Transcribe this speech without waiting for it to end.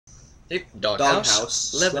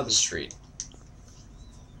Doghouse, 11th Street.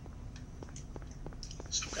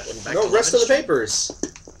 So we gotta go back to rest of the papers.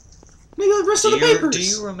 Maybe the rest of the papers. Do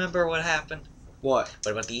you remember what happened? What?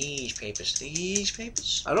 What about these papers? These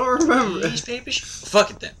papers? I don't remember. These papers?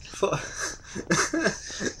 Fuck it then.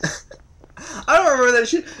 I don't remember that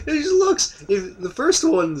shit. It just looks. If the first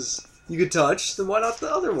ones you could touch, then why not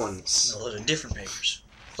the other ones? No, those are different papers.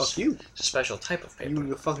 Fuck you. It's a special type of paper. You and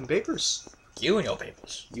your fucking papers. You and your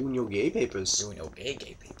papers. You and your gay papers. You and your gay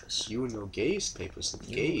papers. You and your gays papers.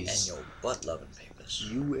 You gays. and your butt-loving papers.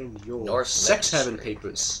 You and your North sex-having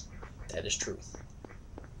papers. That is true.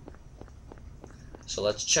 So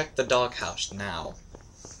let's check the doghouse now.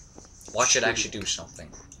 Watch it actually do something.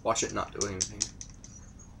 Watch it not do anything.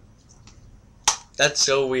 That's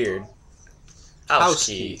so weird. House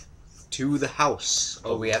key. To the house.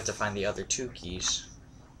 Oh, we have to find the other 2 keys.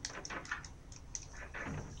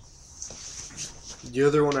 The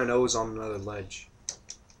other one I know is on another ledge.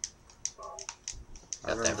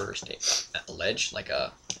 Got that first tape. A ledge? Like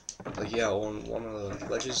a... Like, yeah, on one of the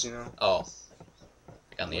ledges, you know? Oh.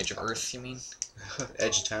 Like on the edge of Earth, you mean?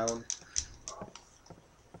 Edge of town.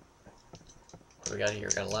 What do we got here?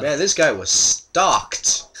 Got a ladder. Man, this guy was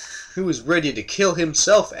stalked. He was ready to kill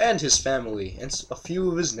himself and his family, and a few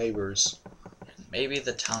of his neighbors. Maybe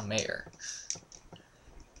the town mayor.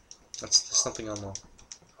 That's something on the...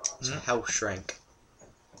 It's a house shrink.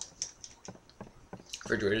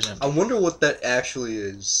 Refrigerator's empty. I wonder what that actually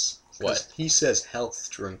is. What? He says health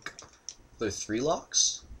drink. There are 3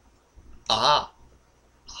 locks? Aha!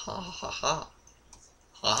 Ha ha ha.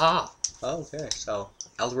 Ha ha. Oh, okay, so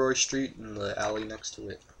Elroy Street and the alley next to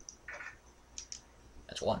it.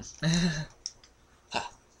 That's 1. Ha.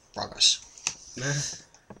 Progress.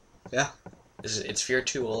 Yeah. It's Fear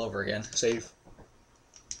 2 all over again. Save.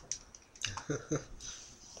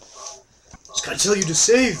 Just gotta tell you to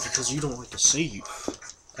save because you don't like to save.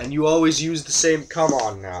 And you always use the same. Come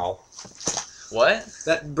on now. What?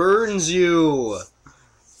 That burns you.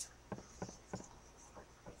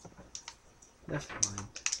 Never mind.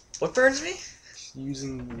 What burns me?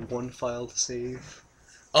 Using one file to save.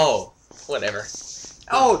 Oh, whatever.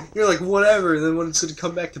 Oh, you're like whatever. And then when it's gonna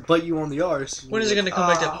come back to bite you on the arse. When is it gonna come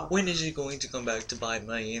back to? When is it going to come back to bite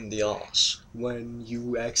me in the arse? When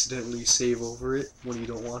you accidentally save over it when you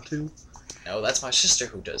don't want to. No, that's my sister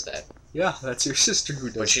who does that. Yeah, that's your sister who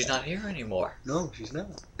does But she's that. not here anymore. No, she's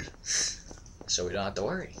not. So we don't have to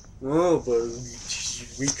worry. Oh, but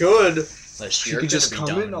we could. Unless She you're could just be come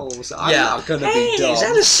dumb. in all of a sudden. Yeah. I'm not gonna be dumb. Is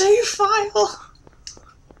that a save file?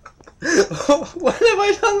 What have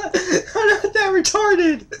I done? I'm not that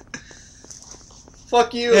retarded.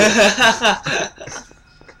 Fuck you.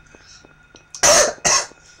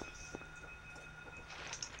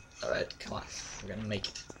 Alright, come on. We're gonna make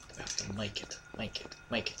it. We have to make it. Make it.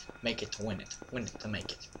 Make it. Make it to win it. Win it to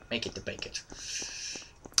make it. Make it to bake it.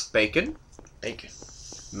 Bacon? Bacon.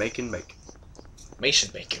 Macon. Mason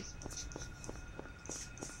bacon.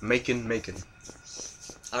 Macon.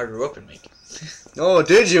 I grew up in Macon. Oh,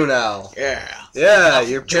 did you now? Yeah. Yeah, I'm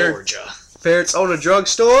your from Georgia. parents own a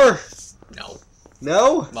drugstore? No.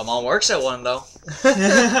 No? My mom works at one though.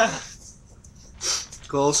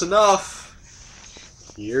 Close enough.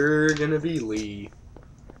 You're gonna be Lee.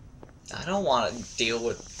 I don't want to deal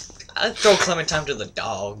with... I'd throw Clementine to the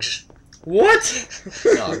dogs. What?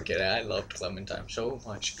 No, I'm kidding. I loved Clementine so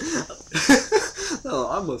much. No,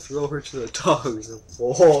 I'm gonna throw her to the dogs.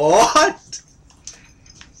 What?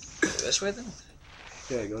 Go this way then?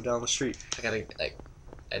 Yeah, go down the street. I gotta, like...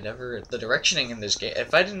 the directioning in this game...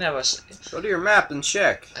 If I didn't have a... Go to your map and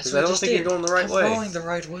check. Because I don't think you're going the right way. I'm going the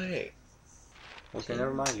right way. Okay,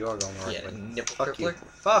 never mind. You are going the right way. Nipple Fuck you. crippler.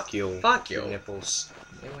 Fuck you. Fuck you. Your nipples.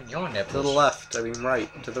 You and your nipples. To the left. I mean right.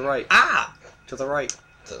 To the right. Ah! To the right.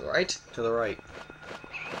 To the right? To the right.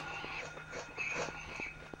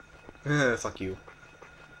 Fuck you.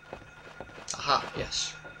 Aha,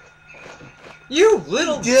 yes. You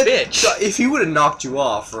little bitch! If he would have knocked you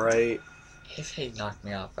off, right? If he knocked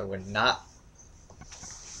me off, I would not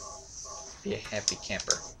be a happy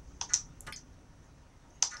camper.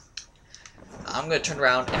 I'm gonna turn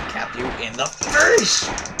around and cap you in the face!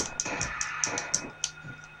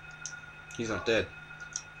 He's not dead.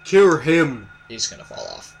 Cure him! He's gonna fall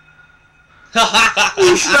off. He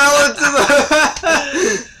fell into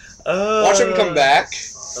the... Watch him come back.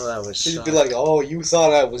 Oh, that was He'd be like, oh, you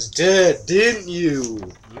thought I was dead, didn't you?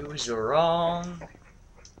 You was wrong.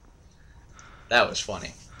 That was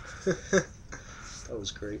funny. That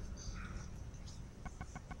was great.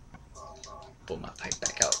 Pull my pipe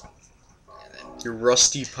back out. And then Your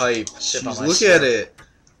rusty pipe. Sip on Jeez, my look syrup. at it.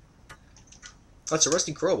 That's a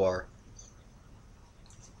rusty crowbar.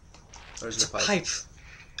 Where's It's the a pipe? pipe.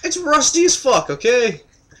 It's rusty as fuck, okay?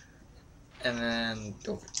 And then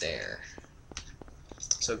over there.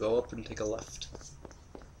 So go up and take a left.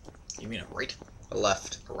 You mean a right? A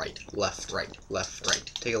left. A right. Left. Right. Left.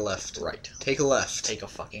 Right. Take a left. Right. Take a left. Take a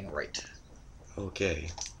fucking right. Okay.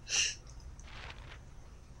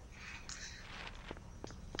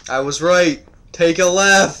 I was right. Take a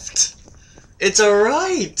left. It's a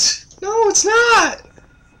right! No, it's not.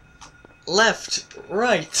 Left.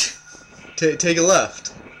 Right. Take a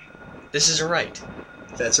left. This is a right.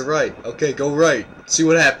 That's a right. Okay, go right. See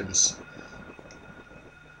what happens.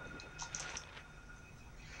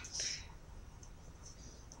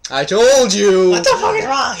 I told you! What the fuck is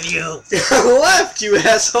wrong with you? Left, you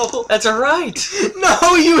asshole! That's a right!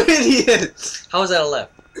 No, you idiot! How is that a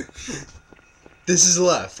left? This is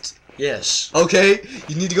left. Yes. Okay,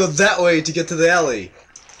 you need to go that way to get to the alley.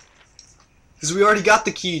 Because we already got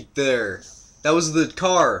the key there. That was the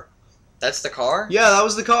car. That's the car? Yeah, that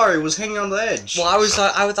was the car. It was hanging on the edge. Well,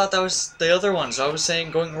 I thought that was the other one, so I was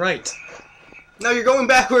saying going right. No, you're going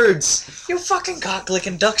backwards. You fucking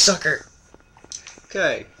cock-licking ducksucker.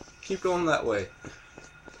 Okay, keep going that way.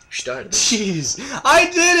 You started. Jeez, I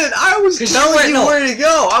didn't. I was 'Cause telling you no. where to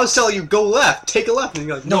go. I was telling you go left, take a left, and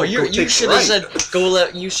you're like, No, no, you take should right. have said go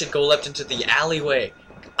left. You should go left into the alleyway.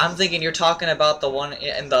 I'm thinking you're talking about the one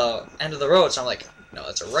in the end of the road. So I'm like, no,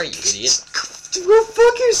 that's a right, you idiot. Go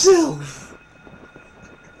fuck yourself.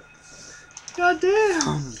 God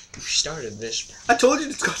damn. You started this. I told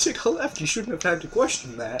you to go take a left. You shouldn't have had to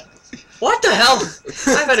question that. What the hell?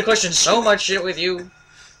 I've had to question so much shit with you.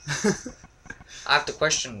 I have to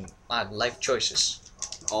question my life choices.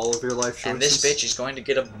 All of your life choices. And this bitch is going to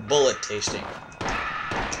get a bullet tasting.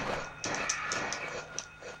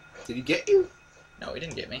 Did he get you? No, he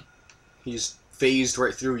didn't get me. He's phased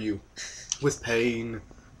right through you. With pain.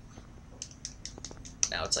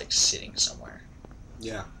 Now it's like sitting somewhere.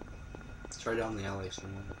 Yeah. It's right down the alley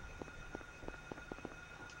somewhere.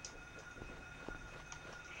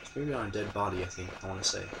 It's maybe on a dead body, I think, I want to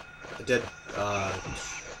say. A dead,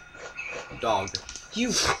 dog.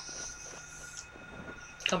 You!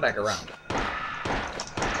 Come back around.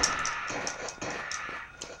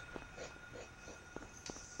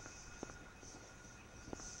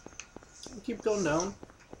 Keep going down.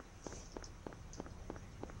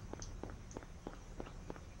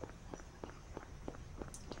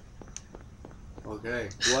 Okay,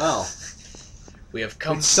 well, We have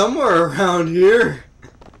come. it's somewhere around here.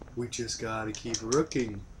 We just gotta keep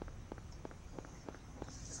looking.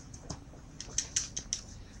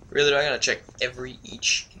 Really, do I gotta check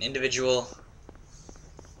each individual?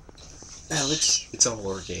 Well, it's a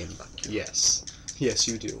horror game. Yes. Yes,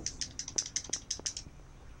 you do.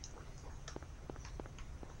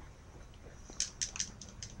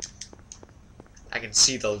 I can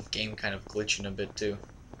see the game kind of glitching a bit too.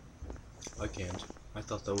 I can't. I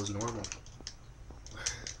thought that was normal.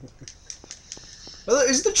 Well,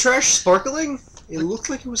 is the trash sparkling? It looked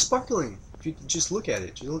like it was sparkling. If you just look at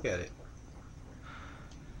it, just look at it.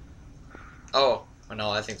 Oh, no,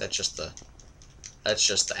 I think that's just the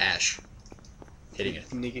ash hitting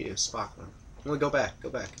it. Negative sparkling. Well, go back, go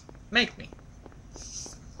back. Make me.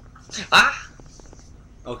 Ah!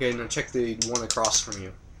 Okay, now check the one across from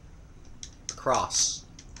you. Across.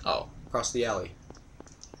 Oh. Across the alley.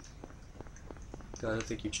 I don't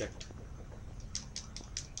think you checked.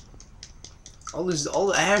 All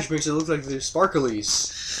the ash makes it look like there's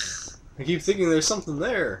sparklies. I keep thinking there's something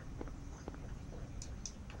there.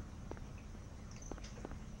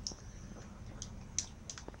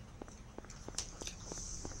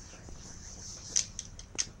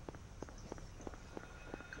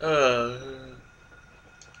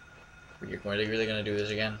 You're really gonna do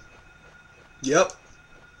this again? Yep.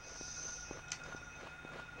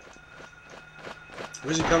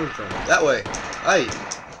 Where's he coming from? That way. Aye.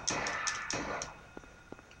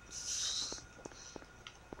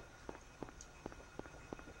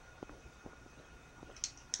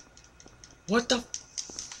 What the?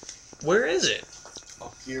 Where is it?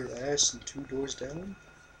 Up your ass and 2 doors down.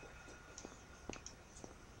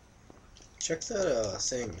 Check that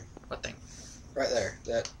thing. What thing? Right there.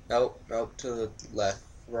 That out to the left.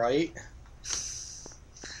 Right.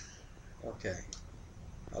 Okay.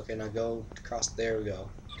 Okay, now go across. There we go.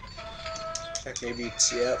 Check, maybe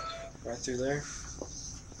it's, yep, right through there.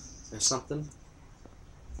 There's something.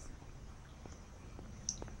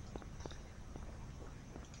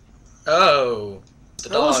 Oh,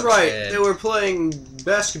 the I was dog's right. dead. They were playing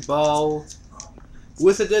basketball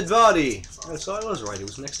with a dead body. Oh, so I was right. It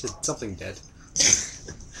was next to something dead.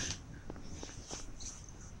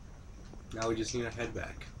 Now we just need to head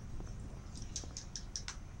back.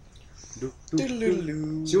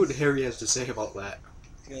 Doodle-doodle. See what Harry has to say about that.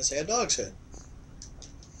 He's gonna say a dog's head.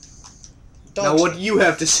 Now what do you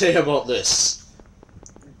have to say about this?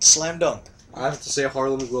 Slam dunk. I have to say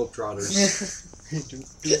Harlem Globetrotters. Do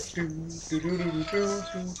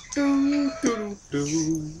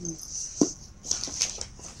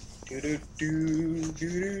do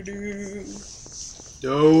do do.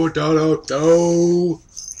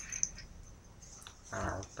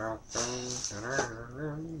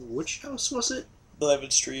 Which house was it?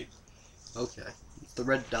 11th Street. Okay, the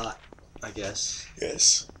red dot, I guess.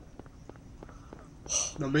 Yes.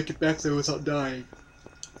 Now make it back there without dying.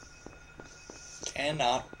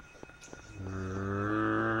 Cannot.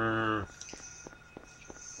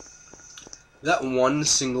 That one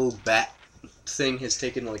single bat thing has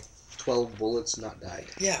taken like 12 bullets, not died.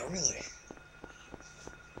 Yeah, really.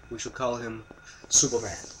 We shall call him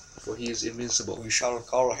Superman, for he is invincible. We shall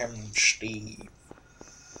call him Steve.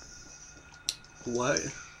 What?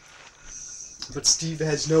 But Steve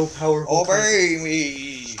has no power. Obey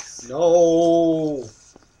me! No!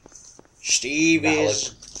 Steve Valid.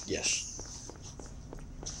 is... Yes.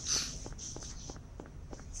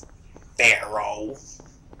 Barrow.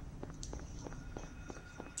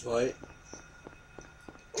 What?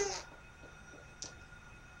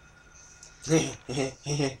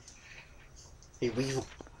 Hey, Weevil.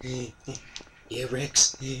 Yeah,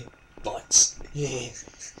 Rex. Butts. Yeah.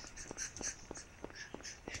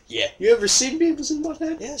 You ever seen Beavis and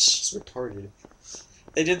Butthead? Yes. It's retarded.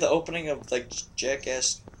 They did the opening of, like,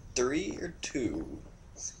 Jackass 3 or 2?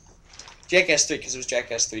 Jackass 3, because it was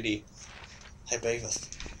Jackass 3D. Hey, Beavis.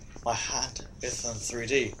 My hand is in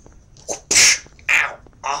 3D. Ow!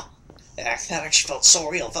 Ah! That actually felt so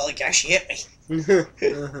real. It felt like you actually hit me.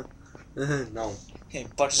 No. He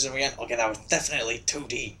punches him again. Okay, that was definitely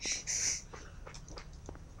 2D.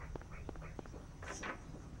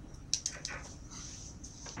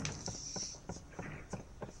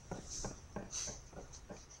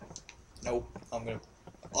 Nope. I'm gonna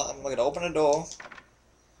open a door.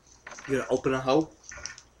 You gonna open a hole?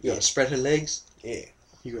 You gonna spread her legs? Yeah.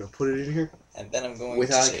 You gonna put it in here? And then I'm going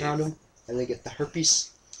without to a condom? And then get the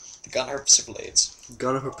herpes? The gun herpes.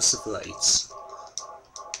 Gun herpes.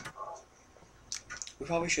 We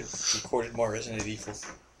probably should have recorded more Resident Evil.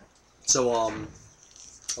 So,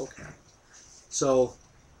 okay. So,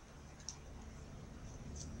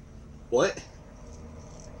 what?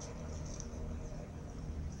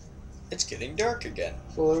 It's getting dark again.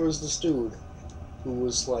 So there was this dude who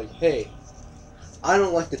was like, hey, I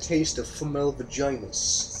don't like the taste of female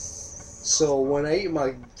vaginas. So when I eat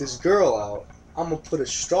this girl out, I'm gonna put a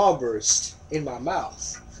strawburst in my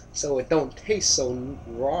mouth so it don't taste so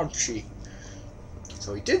raunchy.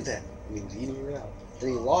 So he did that, and he was eating her out. And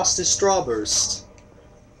he lost his strawburst.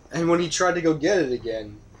 And when he tried to go get it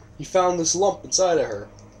again, he found this lump inside of her.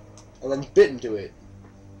 And then bit into it,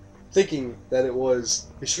 thinking that it was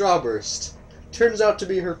a strawburst. Turns out to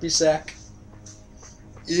be a herpes sac.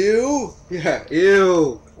 Ew! Yeah,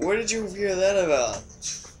 ew! Where did you hear that about?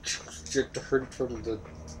 Just heard from the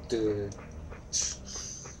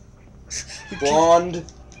blonde.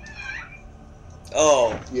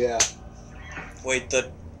 Oh. Yeah. Wait, the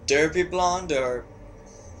derpy blonde or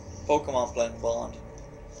Pokemon playing blonde?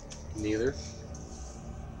 Neither.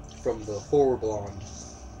 From the horror blonde.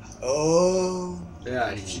 Oh. Yeah,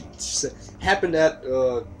 it happened at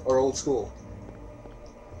our old school.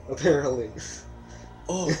 Apparently.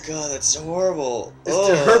 Oh god, that's horrible. It's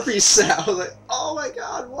the herpes sac. I was like, oh my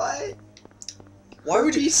god, what? Why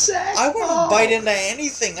would you? Sac? I wouldn't bite into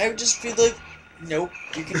anything. I would just be like, nope,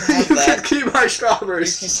 you can have you that. can keep my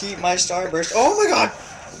strawburst. You can keep my starburst. Oh my god!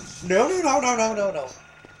 No.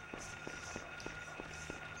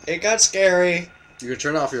 It got scary. You can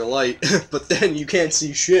turn off your light, but then you can't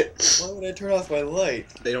see shit. Why would I turn off my light?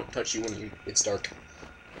 They don't touch you when it's dark.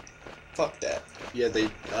 Fuck that. Yeah, they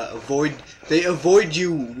avoid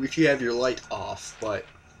you if you have your light off, but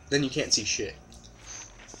then you can't see shit.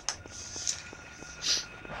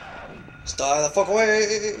 Stay the fuck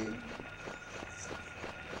away!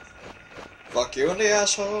 Fuck you in the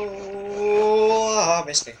asshole! Ah,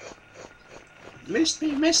 missed me. Missed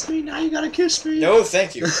me, now you gotta kiss me. No,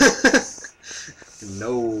 thank you.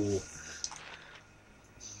 No.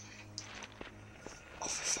 Oh, for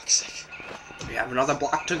fuck's sake. We have another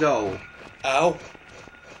block to go. Ow.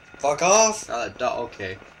 Fuck off.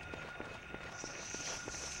 Okay.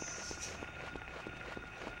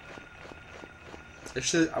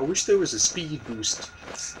 I wish there was a speed boost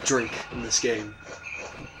drink in this game.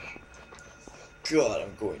 God,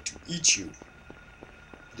 I'm going to eat you.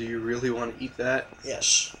 Do you really want to eat that?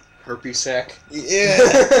 Yes. Herpes sac? Yeah.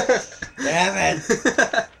 Damn it.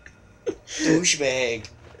 Douchebag.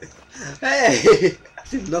 Hey! I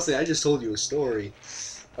did nothing, I just told you a story.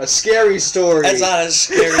 A scary story. That's not a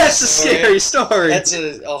scary story. That's a scary story. That's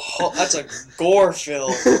that's a gore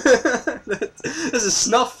film. That's a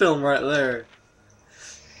snuff film right there.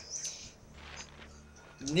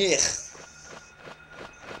 Nick.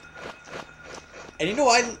 And you know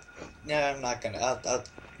I'm not gonna.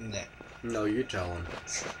 Nah. No, you tell him.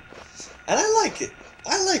 And I like it.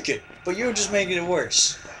 I like it. But you're just making it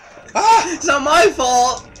worse. Ah! It's not my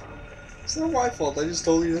fault! It's not my fault, I just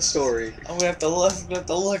told you the story. I'm gonna have to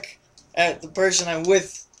look at the person I'm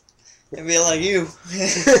with and be like, you.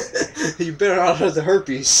 You better not have the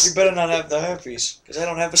herpes. You better not have the herpes, because I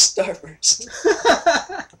don't have a starburst.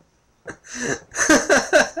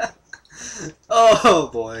 Oh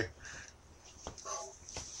boy.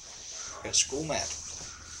 Got a school map.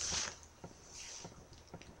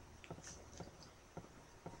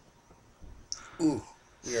 Ooh,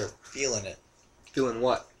 we are feeling it. Feeling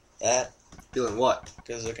what? That. Feeling what?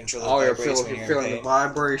 Because the controller Oh, vibrates you're when feeling in the pain.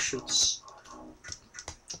 vibrations.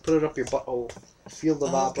 Put it up your butt. Oh, feel the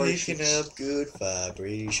I'm vibrations. picking up good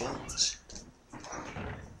vibrations.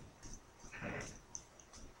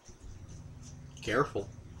 Careful,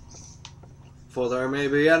 for there may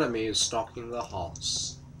be enemies stalking the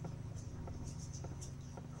halls.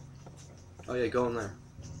 Oh yeah, go in there.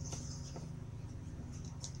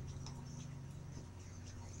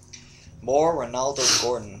 More Ronaldo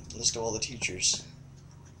Gordon. List of all the teachers.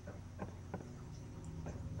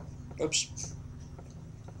 Oops.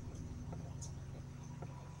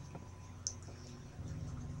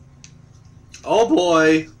 Oh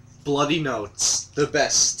boy, bloody notes, the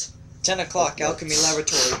best. 10 o'clock, Alchemy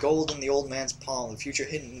Laboratory. Gold in the old man's palm. The future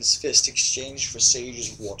hidden in his fist. Exchanged for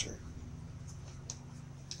sage's water.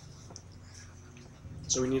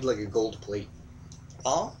 So we need like a gold plate.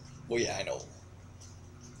 Huh? Well, yeah, I know.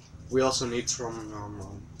 We also need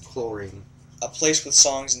some chlorine. A place with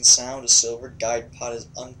songs and sound. A silver guide pot is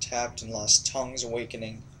untapped and lost tongues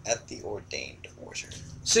awakening at the ordained order.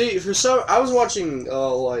 See, I was watching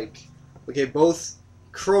both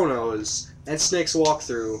Chronos and Snake's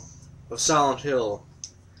walkthrough of Silent Hill,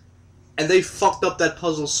 and they fucked up that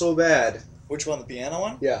puzzle so bad. Which one, the piano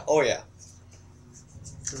one? Yeah. Oh, yeah.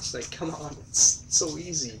 It's like, come on, it's so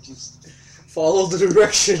easy. Just follow the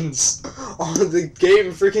directions on the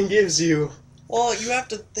game freaking gives you. Well, you have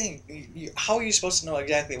to think. How are you supposed to know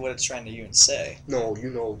exactly what it's trying to even say? No, you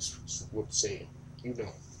know what it's saying. You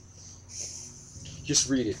know. Just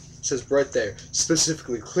read it. It says right there,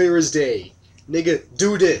 specifically, clear as day. Nigga,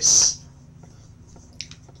 do this.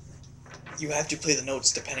 You have to play the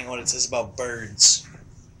notes depending on what it says about birds.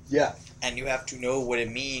 Yeah. And you have to know what it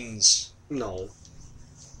means. No.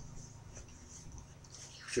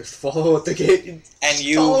 Just follow what the game. And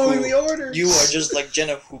you, following the orders. You are just like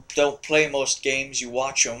Jenna, who don't play most games. You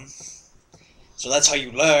watch them, so that's how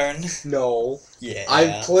you learn. No. Yeah.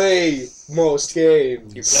 I play most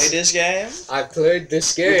games. You play this game. I played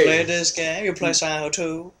this game. You play this game. You play Silent Hill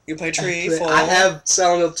 2. You play 3, 4. I have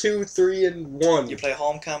Silent Hill 2, 3, and 1. You play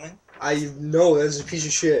Homecoming. I know that's a piece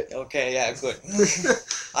of shit. Okay, yeah, good.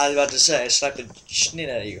 I was about to say, I slapped the shit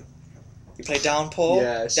out of you. You play Downpour?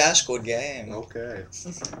 Yes. That's a good game. Okay.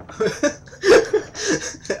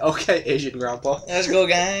 Okay, Asian grandpa. That's a good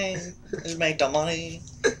game. Let's make the money.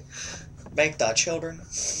 Make the children.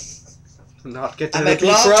 Not get to I be make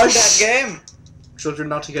love to crushed. that game. Children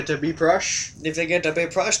not to get to be crushed. If they get to be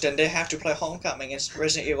crushed, then they have to play Homecoming and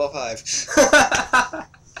Resident Evil 5.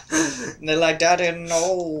 And they're like, Daddy,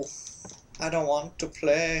 no. I don't want to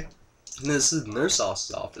play. This is Nurse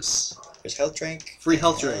office. There's health drink. Free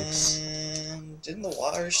health drinks. And didn't the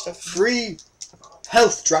water stuff? Free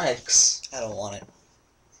health drinks. I don't want it.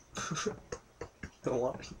 Don't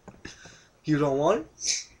want it. You don't want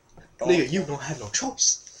it? Nigga, you don't have no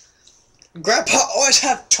choice. Grandpa always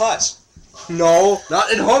have choice. No,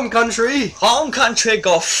 not in home country. Home country,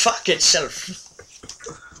 go fuck itself.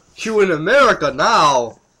 You in America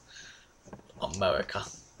now. America,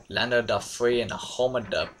 land of the free and home of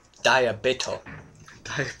the diabeto.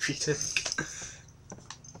 Diabetic.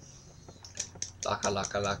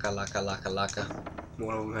 Laka.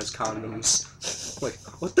 One of them has condoms. Like,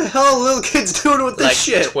 what the hell are little kids doing with this Like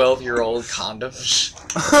shit? 12-year-old condoms.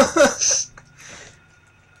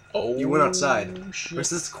 Oh, You went outside. shit. Where's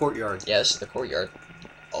this courtyard? Yes, the courtyard.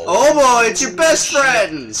 Oh boy, it's your best shit.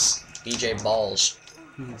 friends! BJ Balls.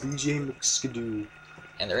 BJ McSkidoo.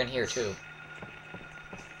 And they're in here too.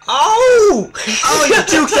 Oh! Oh, you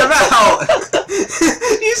juked them out!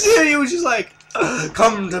 You see, he was just like,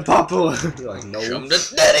 come to Papa. You're like, no. Come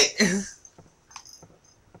to Daddy!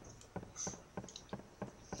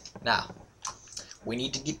 Now, We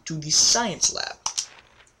need to get to the science lab.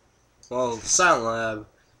 Well, the silent lab,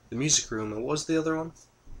 the music room, and what was the other one?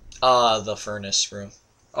 The furnace room.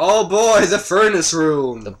 Oh boy, the furnace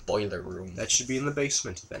room! The boiler room. That should be in the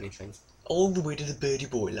basement, if anything. All the way to the birdie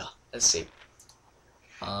boiler. Let's see.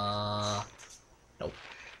 Nope.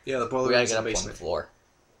 Yeah, the boiler We gotta room's get in up the on the basement. floor.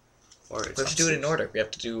 Or We it's have to do it in upstairs. order. We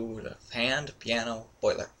have to do the hand, piano,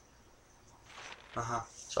 boiler. Uh-huh.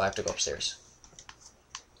 So I have to go upstairs.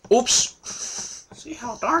 Oops! See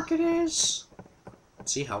how dark it is?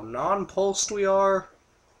 See how non-pulsed we are?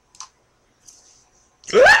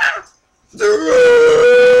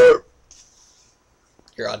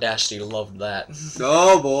 Your audacity loved that.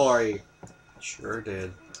 Oh boy. Sure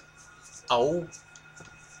did. Oh.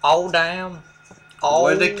 Oh, damn. Oh.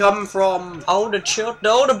 Where'd they come from? Oh, the chill.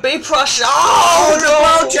 No, the bee brush.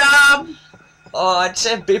 Oh, no. job! Oh, I'd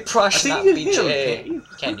say bee brush, not you can hit him,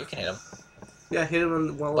 BJ. can't you? You can hit him. Yeah, hit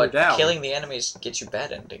him while But they're down. killing the enemies gets you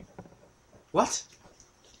bad ending. What?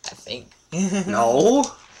 I think. No.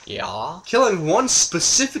 Yeah. Killing one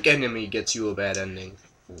specific enemy gets you a bad ending.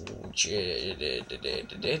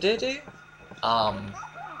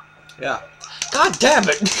 Yeah. God damn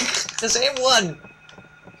it! The same one!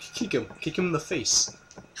 Kick him. Kick him in the face.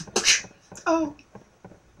 Oh.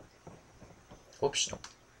 Oops, no.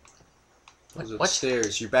 Those What?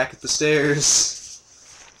 Stairs. You're back at the stairs.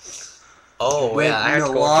 Oh, Went yeah, I in have the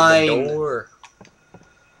to go line. through the door.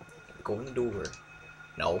 Go in the door.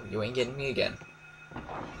 No, you ain't getting me again.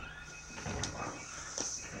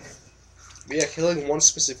 Yeah, killing one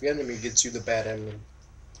specific enemy gets you the bad ending.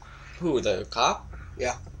 Who, the cop?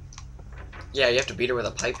 Yeah. Yeah, you have to beat her with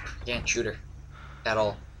a pipe. You can't shoot her. At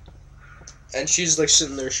all. And she's like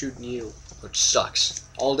sitting there shooting you. Which sucks.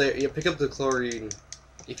 All day. Yeah, pick up the chlorine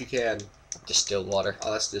if you can. Distilled water.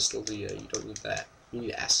 Oh, that's distilled. Yeah, you don't need that. You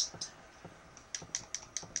need acid.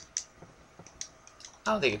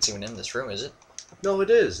 I don't think it's even in this room, is it? No, it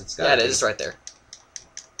is. It's got Yeah, it is right there.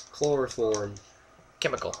 Chloroform.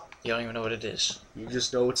 Chemical. You don't even know what it is. You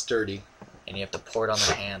just know it's dirty. And you have to pour it on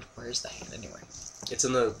the hand. Where is the hand anyway? It's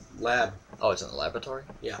in the lab. Oh, it's in the laboratory?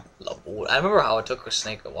 Yeah. I remember how it took a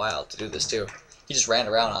snake a while to do this too. He just ran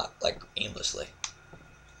around like aimlessly.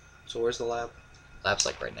 So where's the lab? Lab's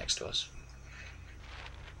like right next to us.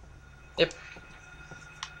 Yep.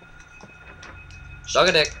 Suck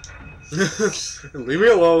a dick. Leave me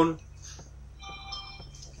alone.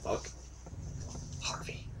 Fuck.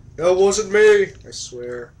 Harvey. That wasn't me. I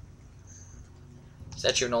swear.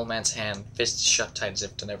 Statue in old man's hand, fists shut tight as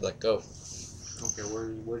if to never let go. Okay,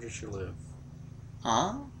 where does she live?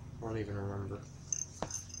 Huh? I don't even remember.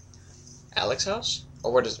 Alex's house?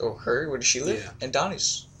 Or where does she live? Yeah. In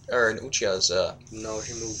Donnie's or in Uchiha's No,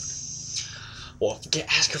 she moved. well,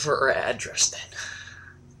 ask her for her address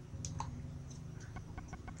then.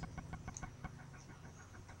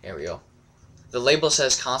 Here we go. The label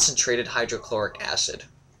says concentrated hydrochloric acid.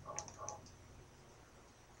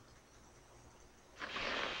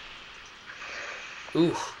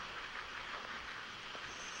 Ooh.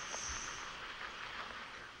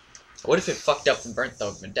 What if it fucked up and burnt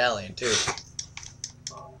the medallion too?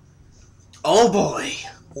 Oh boy.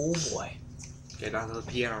 Oh boy. Get out of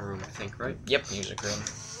the piano room, I think, right? Yep, music room.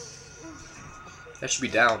 That should be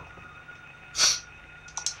down.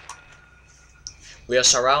 We are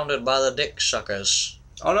surrounded by the dick suckers.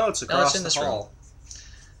 Oh no, it's across in the this hall.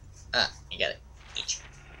 Ah, you got it. Each.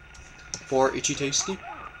 For Itchy Tasty.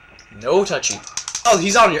 No touchy. Oh,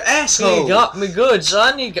 he's on your asshole. You got me good,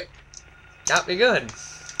 son. You got me good.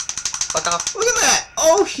 Fuck off. Look at that.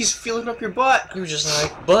 Oh, he's feeling up your butt. You just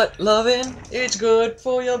like butt loving. It's good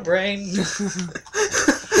for your brain.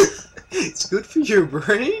 It's good for your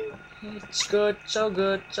brain. It's good, so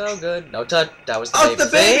good, so good. No touch. That was the Oh, baby the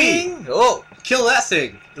baby! thing. Oh, Kill that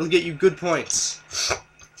thing. It'll get you good points.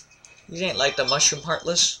 you ain't like the mushroom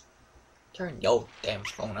heartless. Turn yo damn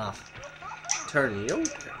phone off. Turn you.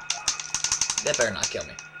 That better not kill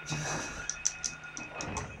me.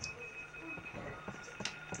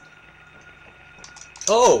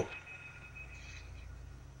 Oh.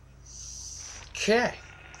 Okay.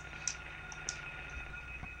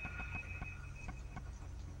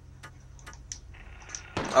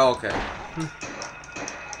 Oh, okay.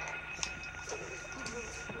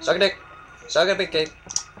 Suck a dick. Suck a big dick.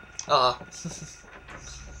 Ah.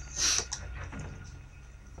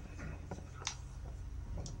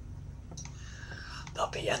 The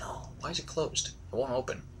piano. Why is it closed? It won't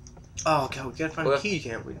open. Oh, okay. We gotta find Well- a key,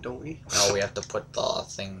 can't we? Don't we? No, we have to put the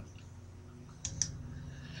thing.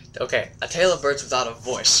 Okay, a tale of birds without a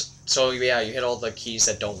voice. So yeah, you hit all the keys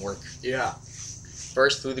that don't work. Yeah.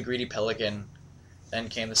 First flew the greedy pelican, then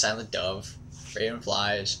came the silent dove, raven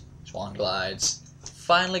flies, swan glides,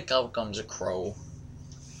 finally comes a crow.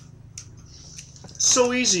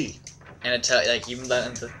 So easy. And it like even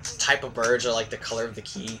the type of birds are like the color of the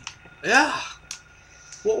key. Yeah.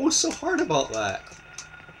 What was so hard about that?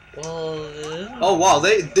 Well. Oh wow,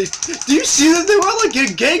 they do you see that they were like a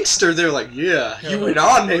gangster? They're like, yeah, you in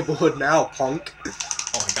our neighborhood now, punk.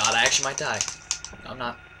 Oh my god, I actually might die. I'm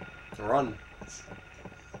not. Run.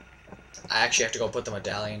 I actually have to go put the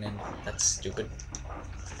medallion in. That's stupid.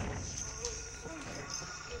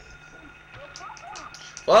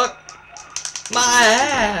 Fuck my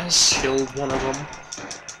ass! Killed one of them.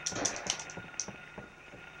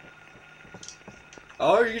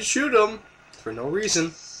 Or you can shoot him for no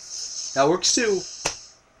reason. That works too.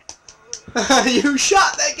 You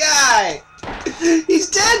shot that guy! He's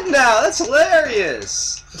dead now! That's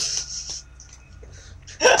hilarious!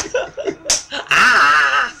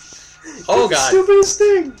 Ah! Oh god. The stupidest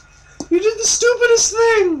thing! You did the stupidest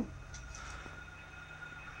thing!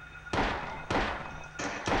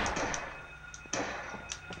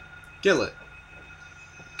 Kill it.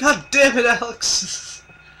 God damn it, Alex!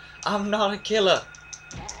 I'm not a killer.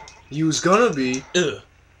 You was gonna be. Ugh.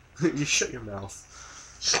 You shut your mouth.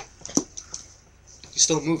 He's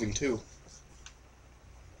still moving too.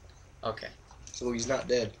 Okay. So he's not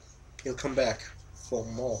dead. He'll come back for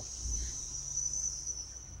more.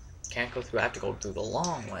 Can't go through. I have to go through the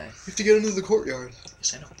long way. You have to get into the courtyard.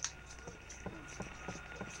 Yes, I know.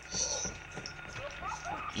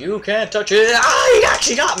 You can't touch it. Ah, he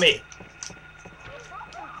actually got me.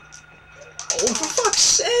 Oh, for fuck's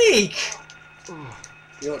sake! You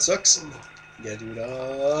know what sucks? You gotta do it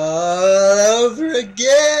all over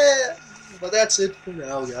again. But that's it for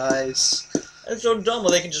now, guys. That's so dumb.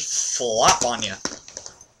 Well, they can just flop on you.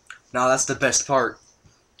 Now that's the best part.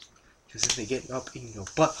 Because if they get up in your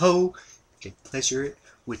butthole, you can pleasure it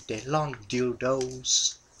with their long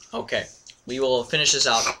dildos. Okay, we will finish this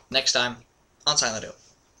out next time on Silent Hill.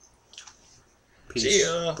 Peace, See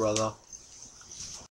ya. brother.